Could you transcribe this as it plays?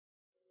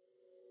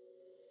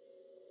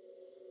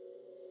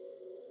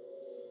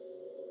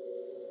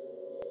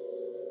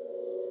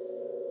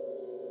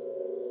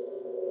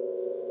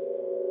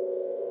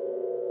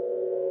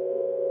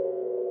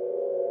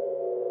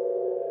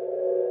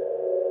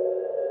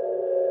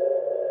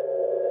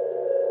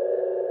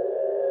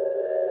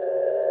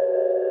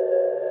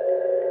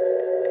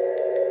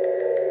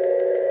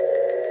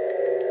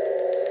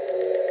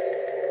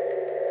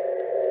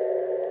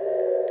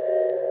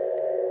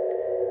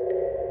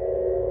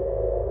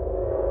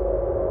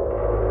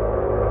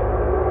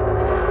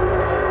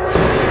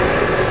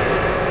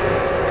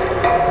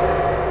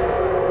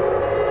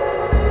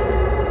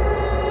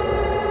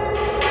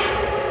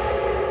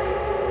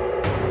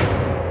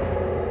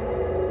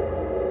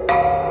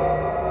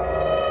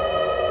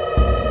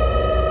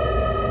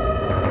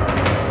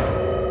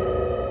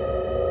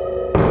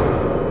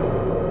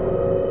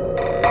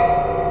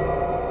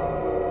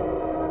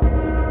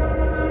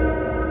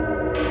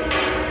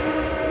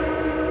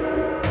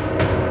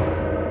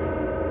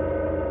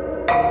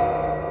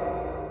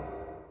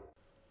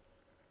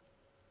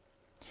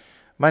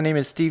My name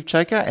is Steve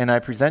Chaika and I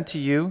present to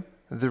you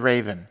The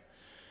Raven.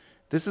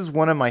 This is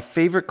one of my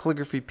favorite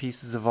calligraphy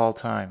pieces of all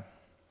time.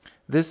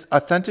 This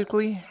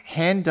authentically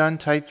hand-done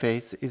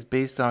typeface is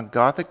based on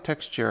Gothic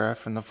textura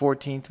from the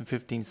 14th and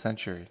 15th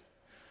century.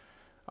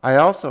 I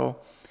also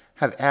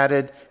have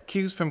added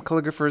cues from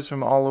calligraphers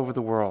from all over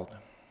the world.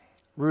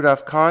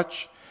 Rudolf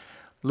Koch,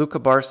 Luca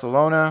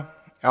Barcelona,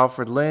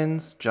 Alfred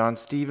Linz, John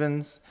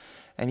Stevens,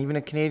 and even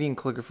a Canadian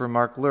calligrapher,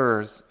 Mark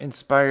Lurs,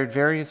 inspired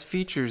various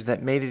features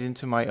that made it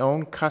into my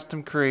own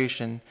custom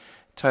creation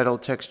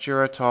titled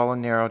Textura Tall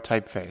and Narrow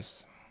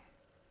Typeface.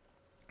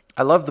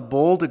 I love the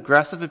bold,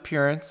 aggressive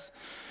appearance,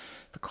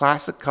 the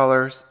classic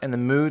colors, and the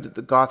mood that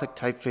the Gothic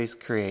typeface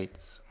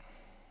creates.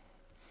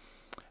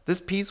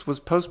 This piece was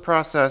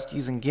post-processed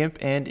using GIMP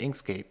and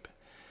Inkscape.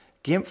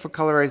 GIMP for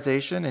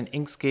colorization and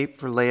Inkscape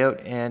for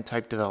layout and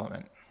type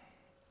development.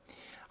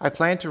 I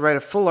plan to write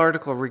a full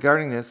article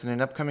regarding this in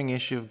an upcoming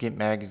issue of GIMP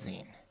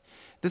magazine.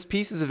 This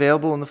piece is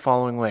available in the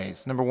following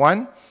ways. Number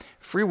 1,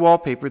 free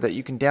wallpaper that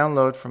you can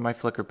download from my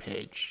Flickr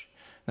page.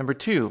 Number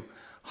 2,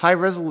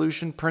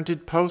 high-resolution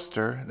printed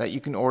poster that you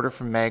can order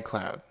from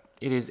MagCloud.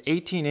 It is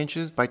 18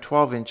 inches by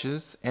 12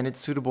 inches and it's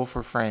suitable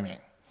for framing.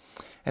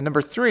 And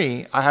number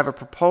 3, I have a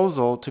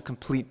proposal to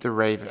complete The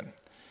Raven.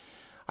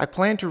 I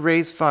plan to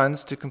raise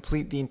funds to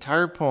complete the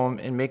entire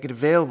poem and make it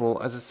available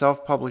as a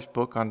self-published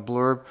book on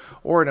Blurb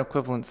or an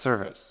equivalent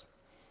service.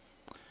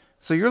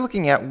 So you're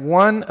looking at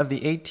one of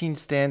the 18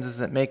 stanzas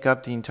that make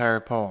up the entire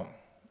poem.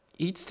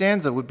 Each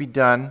stanza would be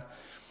done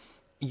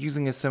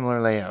using a similar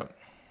layout.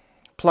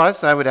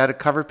 Plus, I would add a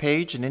cover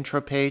page, an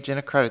intro page, and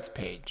a credits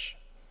page.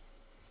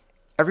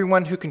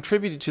 Everyone who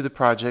contributed to the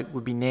project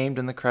would be named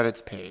on the credits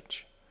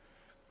page.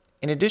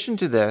 In addition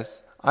to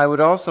this, I would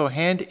also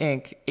hand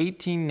ink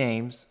 18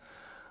 names,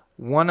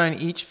 one on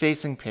each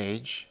facing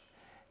page,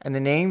 and the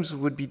names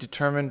would be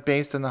determined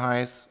based on the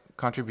highest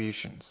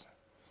contributions.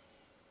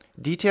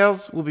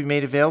 Details will be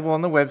made available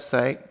on the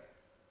website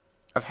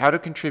of how to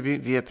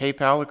contribute via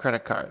PayPal or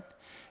credit card.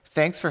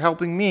 Thanks for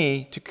helping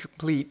me to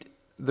complete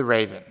The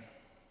Raven.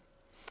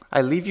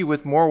 I leave you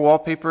with more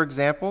wallpaper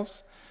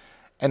examples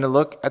and a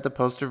look at the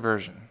poster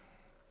version.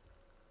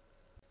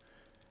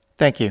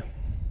 Thank you.